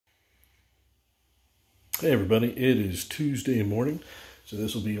Hey everybody, it is Tuesday morning, so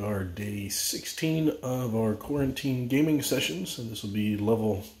this will be our day 16 of our quarantine gaming sessions, and this will be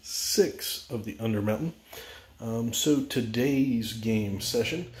level 6 of the Undermountain. So today's game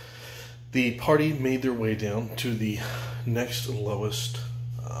session, the party made their way down to the next lowest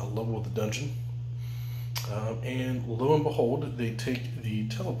level of the dungeon, and lo and behold, they take the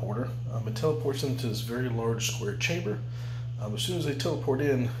teleporter. It teleports them to this very large square chamber. As soon as they teleport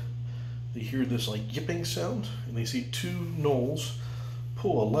in, they hear this like yipping sound, and they see two gnolls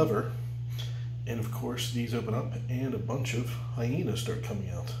pull a lever, and of course these open up and a bunch of hyenas start coming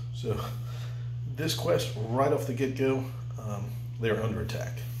out. So this quest, right off the get-go, they are under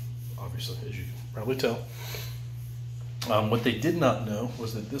attack, obviously, as you can probably tell. What they did not know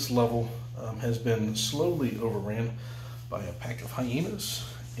was that this level has been slowly overran by a pack of hyenas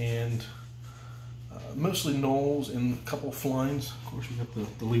and mostly gnolls and a couple flyings. Of course, we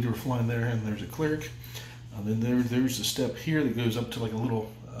got the leader of flying there, and there's a cleric. Then there's a step here that goes up to like a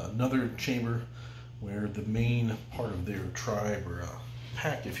little another chamber where the main part of their tribe, or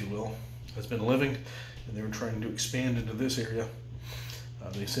pack, if you will, has been living, and they were trying to expand into this area.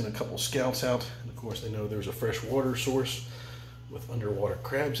 They sent a couple scouts out, and of course they know there's a fresh water source with underwater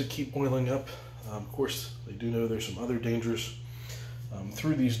crabs that keep boiling up. Of course, they do know there's some other dangers.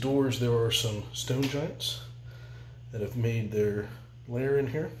 Through these doors there are some stone giants that have made their lair in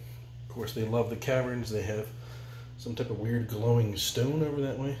here. Of course, they love the caverns. They have some type of weird glowing stone over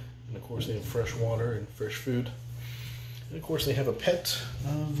that way, and of course they have fresh water and fresh food. And of course they have a pet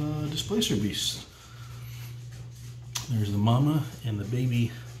of displacer beasts. There's the mama and the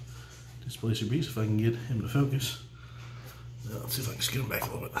baby displacer beast, if I can get him to focus. Now, let's see if I can scoot him back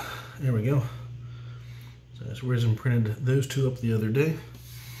a little bit. There we go. So that's Wisdom printed those two up the other day.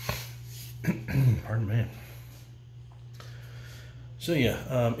 Pardon me. So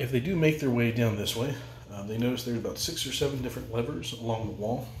yeah, if they do make their way down this way, they notice there's about 6 or 7 different levers along the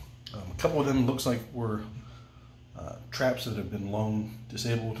wall. A couple of them looks like were traps that have been long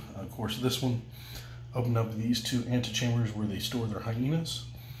disabled. Of course, this one opened up these two antechambers where they store their hyenas.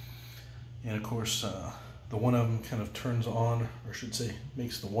 And of course, the one of them kind of turns on, or I should say,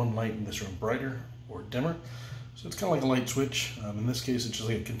 makes the one light in this room brighter or dimmer. So it's kind of like a light switch. In this case, it's just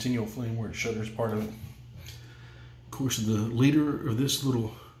like a continual flame where it shutters part of it. Of course, the leader of this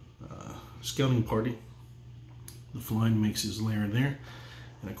little scouting party, the flying, makes his lair in there.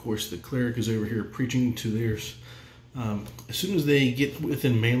 And of course, the cleric is over here preaching to theirs. As soon as they get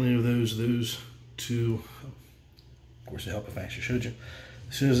within melee of those two, of course, to help if I actually showed you.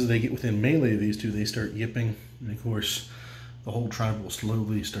 As soon as they get within melee of these two, they start yipping. And of course, the whole tribe will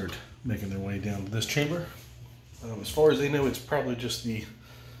slowly start making their way down to this chamber. As far as they know, it's probably just the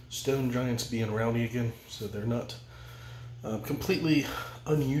stone giants being rowdy again, so they're not completely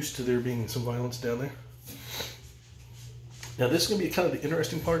unused to there being some violence down there. Now this is going to be kind of the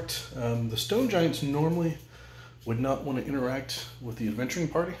interesting part. The stone giants normally would not want to interact with the adventuring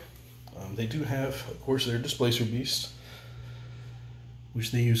party. They do have, of course, their displacer beasts,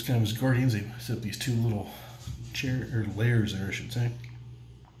 which they use kind of as guardians. They set up these two little layers there, I should say.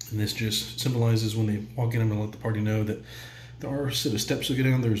 And this just symbolizes when they walk in them and let the party know that there are a set of steps to get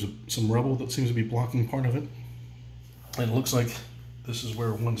down. There's some rubble that seems to be blocking part of it. And it looks like this is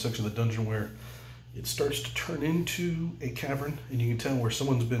where one section of the dungeon where it starts to turn into a cavern, and you can tell where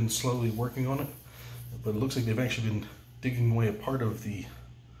someone's been slowly working on it. But it looks like they've actually been digging away a part of the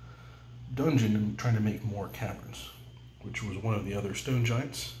dungeon and trying to make more caverns, which was one of the other stone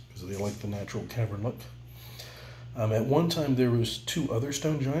giants, because they like the natural cavern look. At one time there was 2 other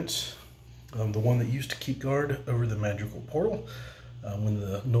stone giants. The one that used to keep guard over the magical portal. When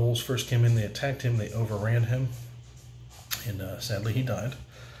the gnolls first came in, they attacked him, they overran him, and sadly he died,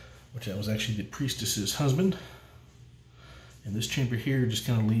 which that was actually the priestess's husband. And this chamber here just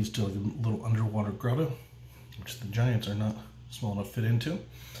kind of leads to like a little underwater grotto, which the giants are not small enough to fit into.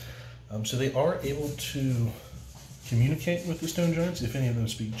 So they are able to communicate with the stone giants if any of them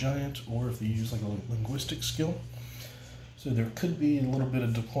speak giant, or if they use like a linguistic skill. So there could be a little bit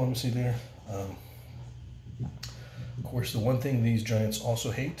of diplomacy there. Of course, the one thing these giants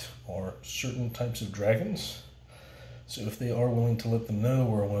also hate are certain types of dragons. So if they are willing to let them know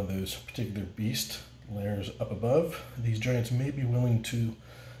where one of those particular beast lairs up above, these giants may be willing to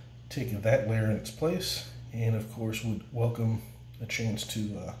take that lair in its place, and of course would welcome a chance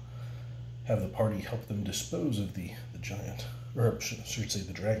to have the party help them dispose of the giant, or I should say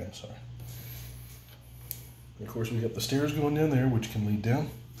the dragon, sorry. Of course, we got the stairs going down there, which can lead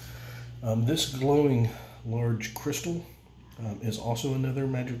down. This glowing large crystal is also another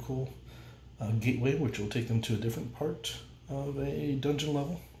magical gateway, which will take them to a different part of a dungeon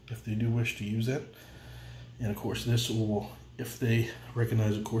level, if they do wish to use that. And of course this will, if they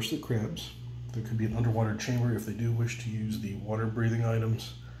recognize, of course, the crabs, there could be an underwater chamber if they do wish to use the water breathing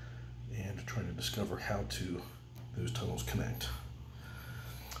items and trying to discover how to those tunnels connect.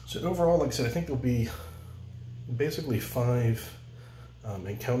 So overall, like I said, I think there'll be basically 5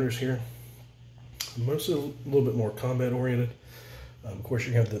 encounters here. Mostly a little bit more combat oriented. Of course,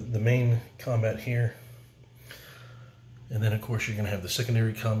 you're going to have the main combat here. And then, of course, you're going to have the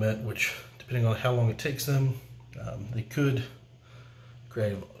secondary combat, which, depending on how long it takes them, they could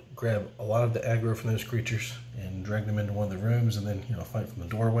grab a lot of the aggro from those creatures and drag them into one of the rooms and then, fight from the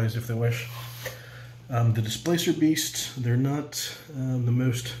doorways if they wish. The displacer beasts, they're not the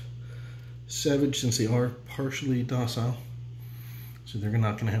most savage since they are partially docile. So they're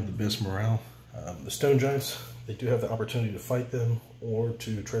not going to have the best morale. The stone giants, they do have the opportunity to fight them or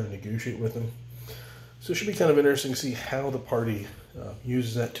to try to negotiate with them. So it should be kind of interesting to see how the party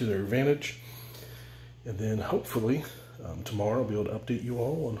uses that to their advantage. And then hopefully tomorrow I'll be able to update you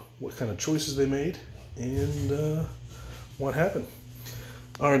all on what kind of choices they made and what happened.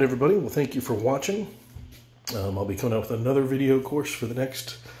 All right, everybody. Well, thank you for watching. I'll be coming out with another video, of course, for the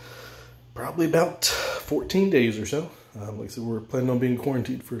next probably about 14 days or so. Like I said, we're planning on being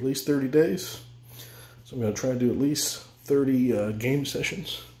quarantined for at least 30 days. So I'm going to try to do at least 30 game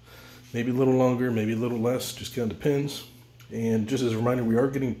sessions. Maybe a little longer, maybe a little less, just kind of depends. And just as a reminder, we are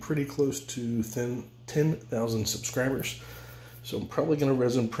getting pretty close to 10,000 subscribers. So I'm probably going to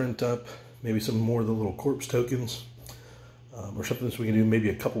resin print up maybe some more of the little corpse tokens. Or something so we can do maybe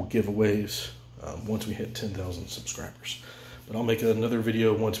a couple giveaways once we hit 10,000 subscribers. But I'll make another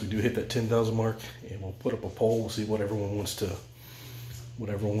video once we do hit that 10,000 mark, and we'll put up a poll. We'll see what everyone wants to, what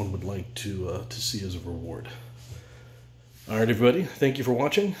everyone would like to see as a reward. All right, everybody. Thank you for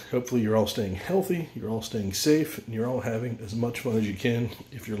watching. Hopefully you're all staying healthy, you're all staying safe, and you're all having as much fun as you can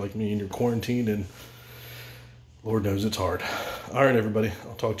if you're like me and you're quarantined, and Lord knows it's hard. All right, everybody.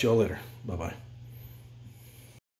 I'll talk to y'all later. Bye-bye.